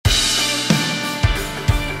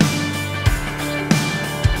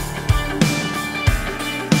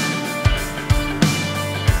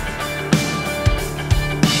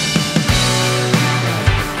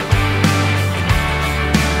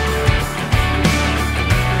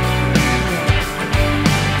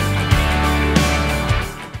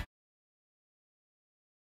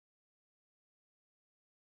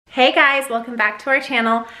Hey guys, welcome back to our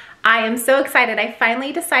channel. I am so excited. I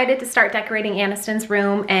finally decided to start decorating Annistyn's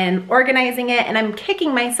room and organizing it, and I'm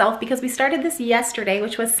kicking myself because we started this yesterday,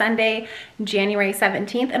 which was Sunday, January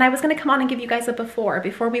 17th, and I was gonna come on and give you guys a before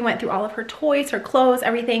we went through all of her toys, her clothes,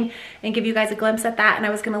 everything, and give you guys a glimpse at that, and I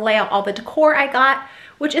was gonna lay out all the decor I got,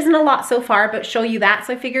 which isn't a lot so far, but show you that.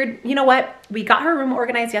 So I figured, you know what? We got her room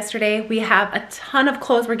organized yesterday. We have a ton of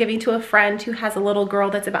clothes we're giving to a friend who has a little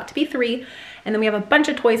girl that's about to be 3. And then we have a bunch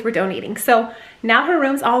of toys we're donating. So now her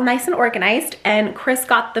room's all nice and organized, and Chris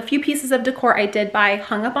got the few pieces of decor I did by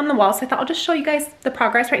hung up on the wall. So I thought I'll just show you guys the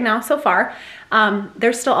progress right now so far.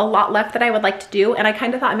 There's still a lot left that I would like to do, and I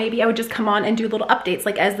kind of thought maybe I would just come on and do little updates.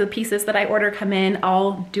 Like as the pieces that I order come in,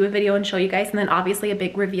 I'll do a video and show you guys, and then obviously a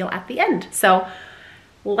big reveal at the end. So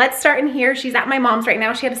let's start in here. She's at my mom's right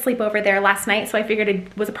now. She had a sleepover there last night, so I figured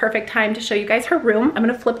it was a perfect time to show you guys her room. I'm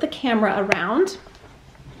gonna flip the camera around.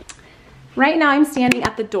 Right now I'm standing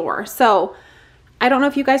at the door. So I don't know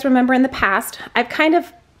if you guys remember in the past, I've kind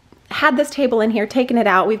of had this table in here, taken it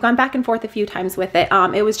out. We've gone back and forth a few times with it.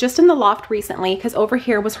 It was just in the loft recently because over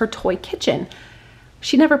here was her toy kitchen.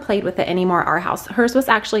 She never played with it anymore at our house. Hers was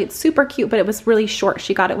actually, it's super cute, but it was really short.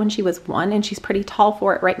 She got it when she was 1 and she's pretty tall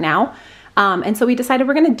for it right now. And so we decided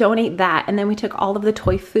we're gonna donate that, and then we took all of the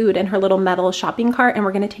toy food in her little metal shopping cart and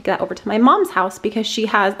we're gonna take that over to my mom's house because she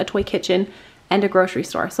has a toy kitchen and a grocery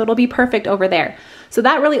store. So it'll be perfect over there. So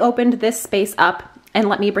that really opened this space up and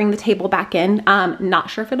let me bring the table back in. Not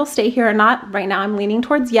sure if it'll stay here or not. Right now I'm leaning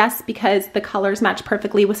towards yes because the colors match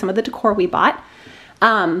perfectly with some of the decor we bought.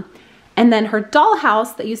 And then her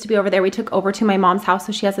dollhouse that used to be over there, we took over to my mom's house,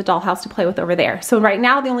 so she has a dollhouse to play with over there. So right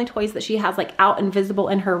now the only toys that she has like out and visible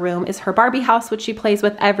in her room is her Barbie house, which she plays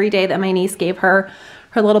with every day that my niece gave her,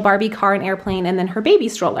 her little Barbie car and airplane, and then her baby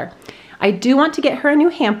stroller. I do want to get her a new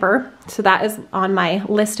hamper, so that is on my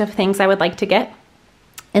list of things I would like to get.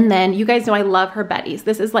 And then you guys know I love her beddies.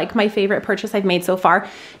 This is like my favorite purchase I've made so far.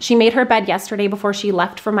 She made her bed yesterday before she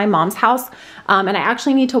left for my mom's house, and I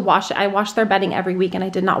actually need to wash it. I wash their bedding every week and I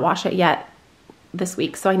did not wash it yet this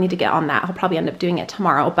week, so I need to get on that. I'll probably end up doing it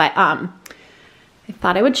tomorrow, but I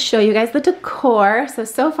thought I would show you guys the decor.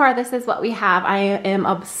 So far this is what we have. I am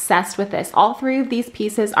obsessed with this. All 3 of these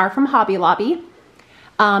pieces are from Hobby Lobby.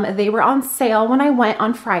 They were on sale when I went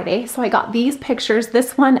on Friday. So I got these pictures.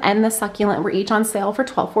 This one and the succulent were each on sale for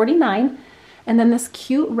 $12.49. And then this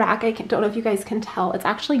cute rack, I don't know if you guys can tell, it's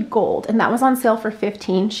actually gold, and that was on sale for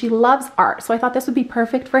 $15. She loves art, so I thought this would be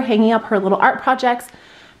perfect for hanging up her little art projects,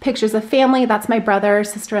 pictures of family. That's my brother,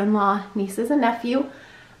 sister-in-law, nieces and nephew.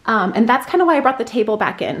 And that's kind of why I brought the table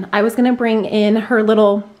back in. I was gonna bring in her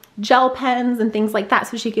little gel pens and things like that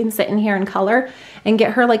so she can sit in here and color, and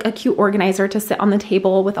get her like a cute organizer to sit on the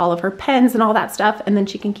table with all of her pens and all that stuff, and then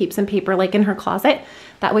she can keep some paper like in her closet.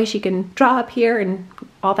 That way she can draw up here and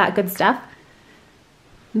all that good stuff.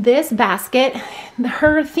 This basket,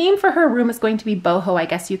 her theme for her room is going to be boho, I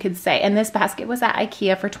guess you could say, and this basket was at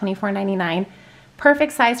IKEA for $24.99.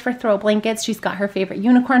 Perfect size for throw blankets. She's got her favorite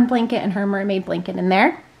unicorn blanket and her mermaid blanket in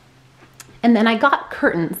there. And then I got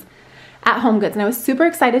curtains at Home Goods, and I was super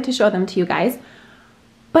excited to show them to you guys,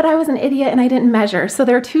 but I was an idiot and I didn't measure, so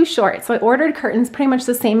they're too short. So I ordered curtains, pretty much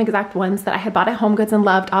the same exact ones that I had bought at Home Goods and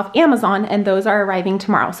loved off Amazon, and those are arriving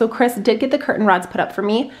tomorrow. So Chris did get the curtain rods put up for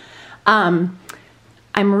me. I'm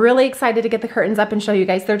really excited to get the curtains up and show you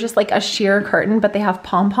guys. They're just like a sheer curtain, but they have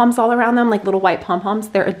pom-poms all around them, like little white pom-poms.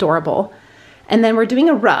 They're adorable. And then we're doing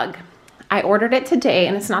a rug. I ordered it today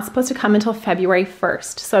and it's not supposed to come until February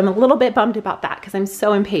 1st. So I'm a little bit bummed about that because I'm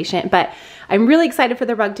so impatient, but I'm really excited for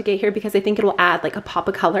the rug to get here because I think it'll add like a pop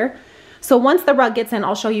of color. So once the rug gets in,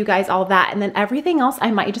 I'll show you guys all that. And then everything else I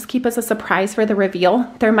might just keep as a surprise for the reveal.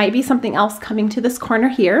 There might be something else coming to this corner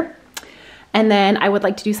here. And then I would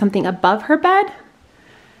like to do something above her bed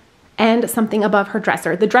and something above her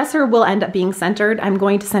dresser. The dresser will end up being centered. I'm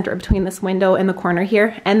going to center it between this window and the corner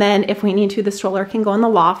here. And then if we need to, the stroller can go in the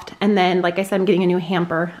loft. And then, like I said, I'm getting a new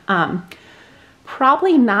hamper.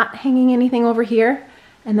 Probably not hanging anything over here.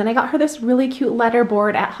 And then I got her this really cute letter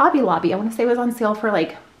board at Hobby Lobby. I want to say it was on sale for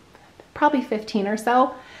like probably 15 or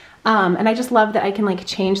so. And I just love that I can like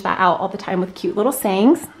change that out all the time with cute little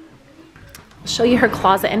sayings. I'll show you her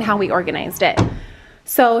closet and how we organized it.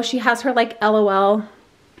 So she has her like LOL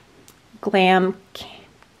glam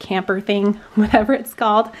camper thing, whatever it's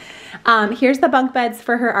called. Here's the bunk beds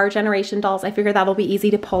for her Our Generation dolls. I figured that'll be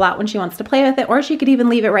easy to pull out when she wants to play with it, or she could even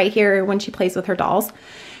leave it right here when she plays with her dolls.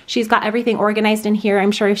 She's got everything organized in here.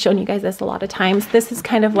 I'm sure I've shown you guys this a lot of times. This is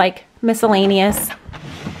kind of like miscellaneous,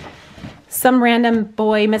 some random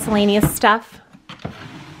boy miscellaneous stuff.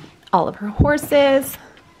 All of her horses,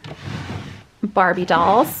 Barbie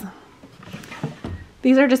dolls.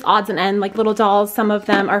 These are just odds and ends, like little dolls. Some of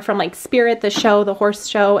them are from like Spirit, the show, the horse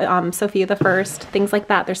show, Sophia the First, things like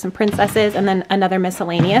that. There's some princesses and then another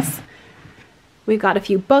miscellaneous. We've got a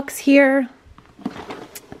few books here.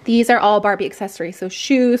 These are all Barbie accessories. So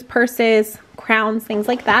shoes, purses, crowns, things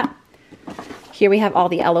like that. Here we have all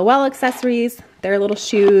the LOL accessories, their little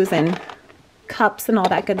shoes and cups and all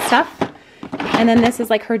that good stuff. And then this is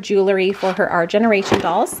like her jewelry for her Our Generation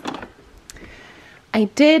dolls.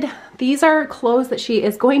 These are clothes that she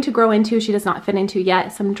is going to grow into, she does not fit into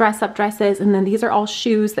yet. Some dress-up dresses, and then these are all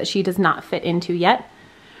shoes that she does not fit into yet.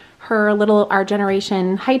 Her little Our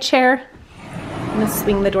Generation high chair. I'm gonna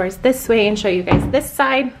swing the doors this way and show you guys this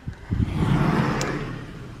side.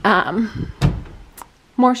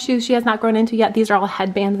 More shoes she has not grown into yet. These are all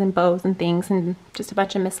headbands and bows and things and just a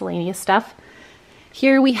bunch of miscellaneous stuff.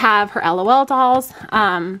 Here we have her LOL dolls.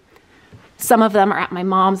 Some of them are at my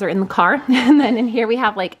mom's or in the car. And then in here we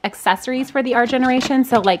have like accessories for the Our Generation.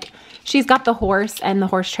 So like she's got the horse and the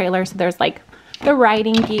horse trailer. So there's like the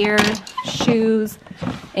riding gear, shoes,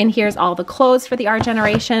 and here's all the clothes for the Our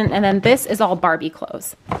Generation. And then this is all Barbie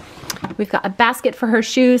clothes. We've got a basket for her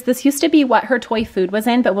shoes. This used to be what her toy food was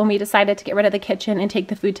in, but when we decided to get rid of the kitchen and take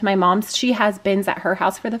the food to my mom's, she has bins at her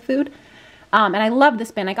house for the food. And I love this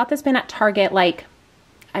bin. I got this bin at Target like,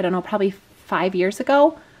 I don't know, probably 5 years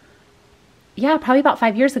ago. Yeah, probably about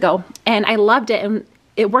 5 years ago. And I loved it. And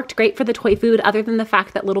it worked great for the toy food other than the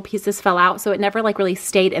fact that little pieces fell out. So it never like really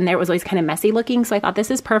stayed in there. It was always kind of messy looking. So I thought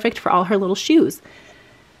this is perfect for all her little shoes.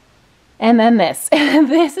 And then this.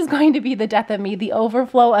 This is going to be the death of me. The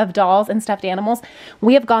overflow of dolls and stuffed animals.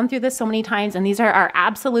 We have gone through this so many times. And these are our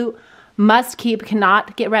absolute must keep,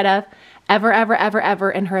 cannot get rid of ever, ever, ever,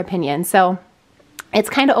 ever in her opinion. So it's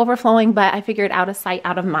kind of overflowing, but I figured out of sight,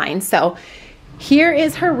 out of mind. So here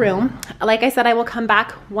is her room. Like I said, I will come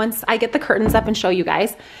back once I get the curtains up and show you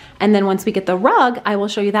guys. And then once we get the rug, I will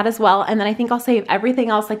show you that as well. And then I think I'll save everything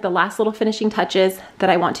else, like the last little finishing touches that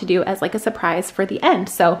I want to do as like a surprise for the end.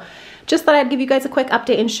 So just thought I'd give you guys a quick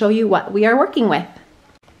update and show you what we are working with.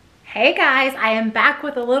 Hey guys, I am back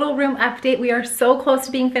with a little room update. We are so close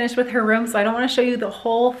to being finished with her room, so I don't want to show you the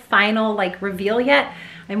whole final like reveal yet.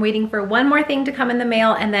 I'm waiting for one more thing to come in the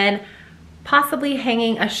mail and then possibly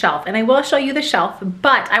hanging a shelf, and I will show you the shelf,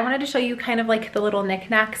 but I wanted to show you kind of like the little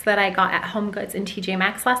knickknacks that I got at Home Goods and TJ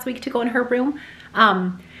Maxx last week to go in her room.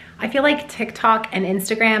 I feel like TikTok and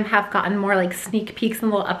Instagram have gotten more like sneak peeks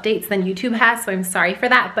and little updates than YouTube has, so I'm sorry for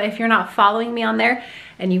that. But if you're not following me on there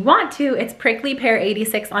and you want to, it's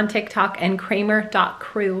pricklypear86 on TikTok and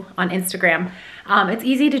kramer.crew on Instagram. It's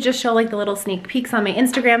easy to just show like the little sneak peeks on my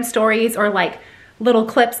Instagram stories or like little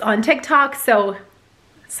clips on TikTok, so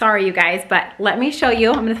sorry you guys, but let me show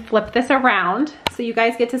you. I'm gonna flip this around so you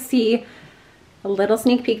guys get to see a little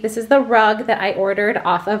sneak peek. This is the rug that I ordered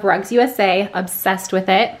off of Rugs USA. Obsessed with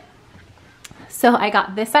it. So I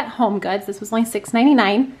got this at Home Goods. This was only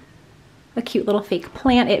 $6.99. A cute little fake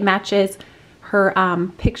plant. It matches her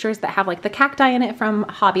pictures that have like the cacti in it from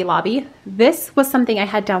Hobby Lobby. This was something I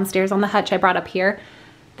had downstairs on the hutch I brought up here.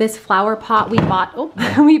 This flower pot we bought,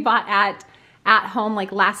 we bought at home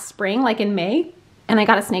like last spring, like in May. And I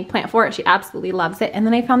got a snake plant for it. She absolutely loves it. And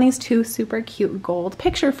then I found these two super cute gold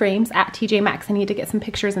picture frames at TJ Maxx. I need to get some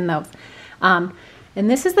pictures in those. And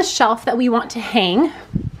this is the shelf that we want to hang.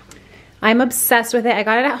 I'm obsessed with it. I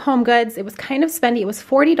got it at Home Goods. It was kind of spendy. It was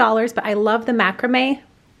 $40, but I love the macrame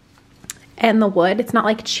and the wood. It's not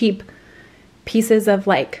like cheap pieces of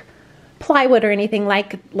like plywood or anything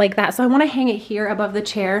like that. So I want to hang it here above the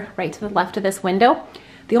chair right to the left of this window.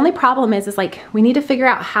 The only problem is like we need to figure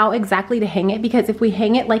out how exactly to hang it, because if we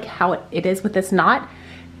hang it like how it is with this knot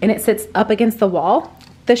and it sits up against the wall,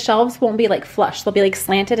 the shelves won't be like flush. They'll be like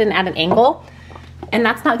slanted and at an angle. And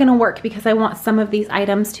that's not gonna work because I want some of these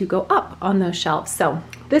items to go up on those shelves. So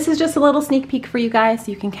this is just a little sneak peek for you guys.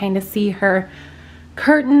 So you can kind of see her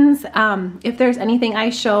curtains. If there's anything I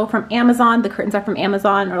show from Amazon, the curtains are from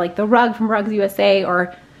Amazon, or like the rug from Rugs USA,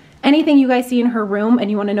 or anything you guys see in her room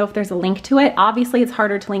and you want to know if there's a link to it. Obviously it's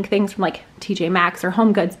harder to link things from like TJ Maxx or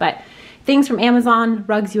Home Goods, but things from Amazon,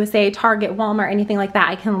 Rugs USA, Target, Walmart, anything like that,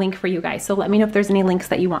 I can link for you guys. So let me know if there's any links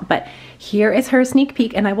that you want. But here is her sneak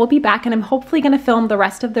peek, and I will be back, and I'm hopefully going to film the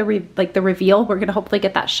rest of the reveal. We're going to hopefully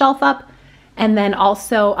get that shelf up, and then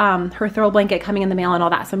also her throw blanket coming in the mail and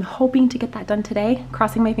all that. So I'm hoping to get that done today,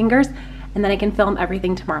 crossing my fingers, and then I can film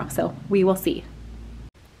everything tomorrow. So we will see.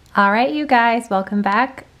 All right, you guys, welcome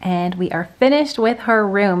back. And we are finished with her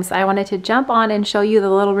room. So I wanted to jump on and show you the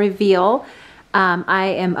little reveal. I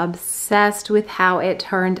am obsessed with how it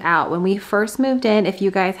turned out. When we first moved in, if you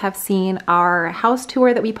guys have seen our house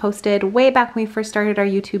tour that we posted way back when we first started our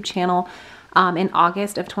YouTube channel, in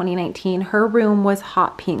August of 2019. Her room was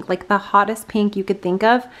hot pink, like the hottest pink you could think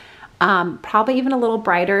of. Probably even a little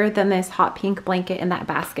brighter than this hot pink blanket in that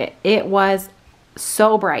basket. It was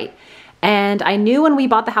so bright. And I knew when we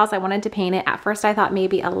bought the house I wanted to paint it. At first I thought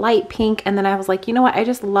maybe a light pink, and then I was like, you know what, I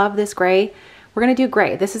just love this gray. We're gonna do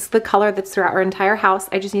gray. This is the color that's throughout our entire house.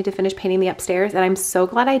 I just need to finish painting the upstairs, and I'm so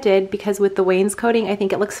glad I did, because with the wainscoting I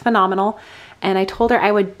think it looks phenomenal. And I told her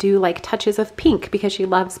I would do like touches of pink because she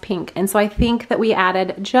loves pink. And so I think that we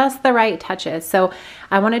added just the right touches. So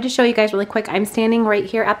I wanted to show you guys really quick. I'm standing right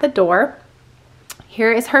here at the door.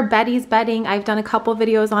 Here is her Betty's bedding. I've done a couple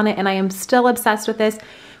videos on it and I am still obsessed with this.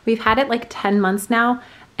 We've had it like 10 months now,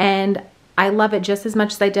 and I love it just as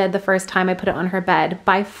much as I did the first time I put it on her bed.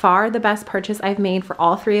 By far the best purchase I've made for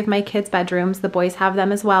all 3 of my kids' bedrooms. The boys have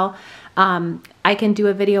them as well. I can do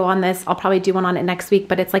a video on this. I'll probably do one on it next week,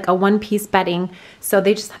 but it's like a one-piece bedding. So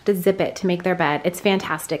they just have to zip it to make their bed. It's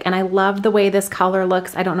fantastic. And I love the way this color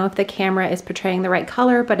looks. I don't know if the camera is portraying the right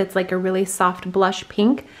color, but it's like a really soft blush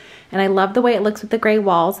pink. And I love the way it looks with the gray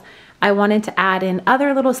walls. I wanted to add in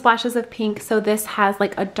other little splashes of pink. So this has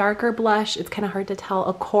like a darker blush. It's kind of hard to tell,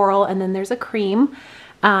 a coral, and then there's a cream.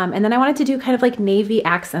 And then I wanted to do kind of like navy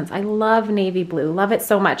accents. I love navy blue, love it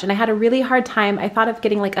so much. And I had a really hard time. I thought of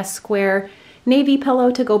getting like a square navy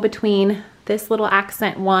pillow to go between this little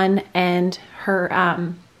accent one and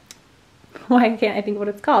her, why can't I think what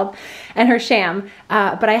it's called, and her sham.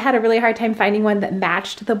 But I had a really hard time finding one that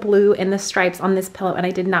matched the blue and the stripes on this pillow, and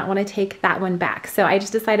I did not want to take that one back. So I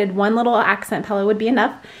just decided one little accent pillow would be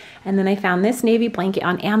enough. And then I found this navy blanket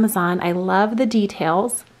on Amazon. I love the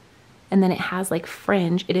details. And then it has like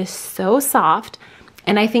fringe. It is so soft.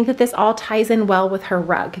 And I think that this all ties in well with her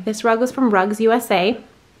rug. This rug was from Rugs USA.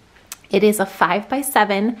 It is a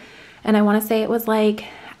 5x7. And I want to say it was like,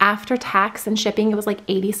 after tax and shipping, it was like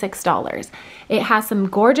 $86. It has some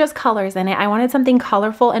gorgeous colors in it. I wanted something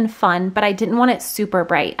colorful and fun, but I didn't want it super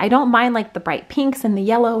bright. I don't mind like the bright pinks and the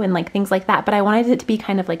yellow and like things like that, but I wanted it to be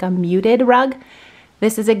kind of like a muted rug.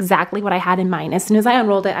 This is exactly what I had in mind. As soon as I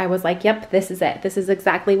unrolled it, I was like, yep, this is it. This is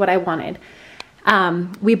exactly what I wanted.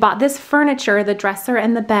 We bought this furniture, the dresser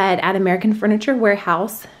and the bed, at American Furniture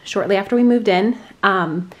Warehouse shortly after we moved in.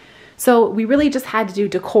 So we really just had to do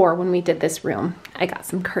decor when we did this room. I got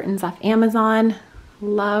some curtains off Amazon.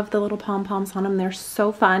 Love the little pom-poms on them. They're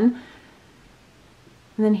so fun.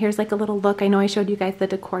 And then here's like a little look. I know I showed you guys the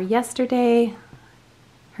decor yesterday.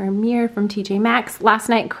 Her mirror from TJ Maxx. Last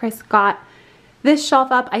night, Chris got this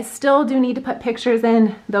shelf up. I still do need to put pictures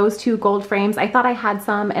in those 2 gold frames. I thought I had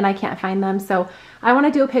some and I can't find them. So I want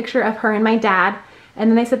to do a picture of her and my dad. And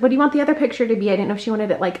then I said, what do you want the other picture to be? I didn't know if she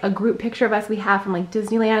wanted it like a group picture of us we have from like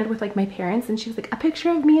Disneyland with like my parents. And she was like, a picture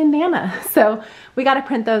of me and Nana. So we got to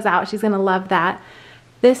print those out. She's going to love that.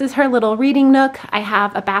 This is her little reading nook. I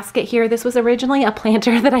have a basket here. This was originally a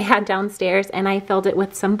planter that I had downstairs, and I filled it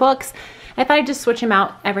with some books. I thought I'd just switch them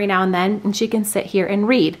out every now and then, and she can sit here and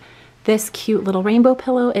read. This cute little rainbow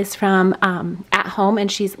pillow is from At Home, and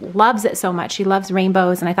she loves it so much. She loves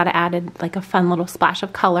rainbows, and I thought I added like a fun little splash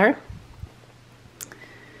of color.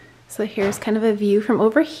 So here's kind of a view from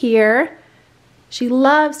over here. She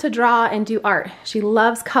loves to draw and do art. She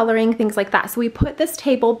loves coloring, things like that. So we put this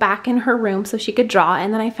table back in her room so she could draw,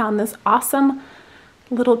 and then I found this awesome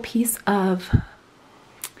little piece of,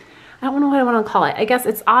 I don't know what I want to call it. I guess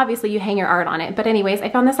it's obviously you hang your art on it. But anyways, I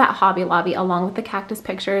found this at Hobby Lobby along with the cactus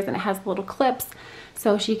pictures, and it has little clips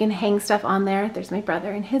so she can hang stuff on there. There's my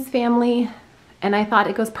brother and his family, and I thought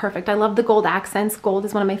it goes perfect. I love the gold accents. Gold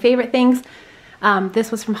is one of my favorite things. This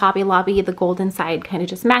was from Hobby Lobby. The gold inside kind of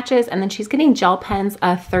just matches. And then she's getting gel pens,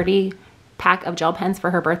 a 30 pack of gel pens for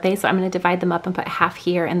her birthday. So I'm going to divide them up and put half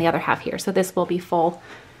here and the other half here. So this will be full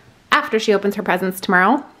after she opens her presents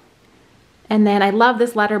tomorrow. And then I love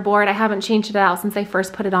this letter board. I haven't changed it out since I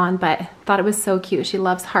first put it on, but thought it was so cute. She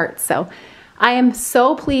loves hearts. So I am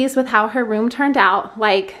so pleased with how her room turned out.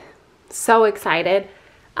 Like, so excited.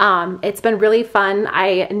 It's been really fun.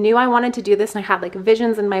 I knew I wanted to do this and I had like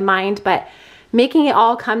visions in my mind, but making it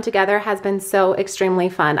all come together has been so extremely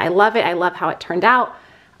fun. I love it. I love how it turned out.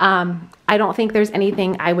 I don't think there's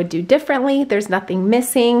anything I would do differently. There's nothing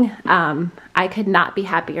missing. I could not be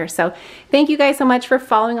happier. So thank you guys so much for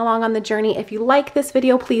following along on the journey. If you like this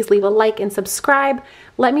video, please leave a like and subscribe.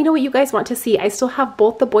 Let me know what you guys want to see. I still have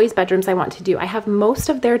both the boys' bedrooms I want to do. I have most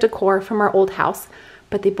of their decor from our old house,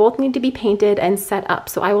 but they both need to be painted and set up.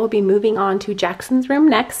 So I will be moving on to Jackson's room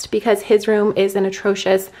next because his room is an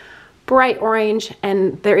atrocious bright orange,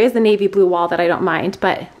 and there is a navy blue wall that I don't mind,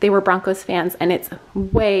 but they were Broncos fans and it's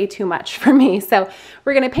way too much for me. So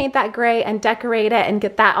we're gonna paint that gray and decorate it and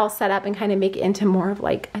get that all set up and kind of make it into more of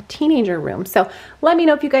like a teenager room. So let me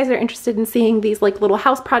know if you guys are interested in seeing these like little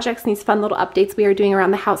house projects and these fun little updates we are doing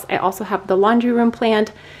around the house. I also have the laundry room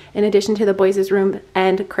planned in addition to the boys' room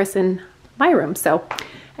and Chris and my room. So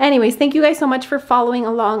anyways, thank you guys so much for following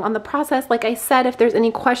along on the process. Like I said, if there's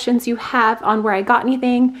any questions you have on where I got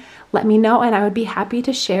anything, let me know and I would be happy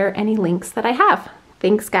to share any links that I have.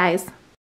 Thanks, guys.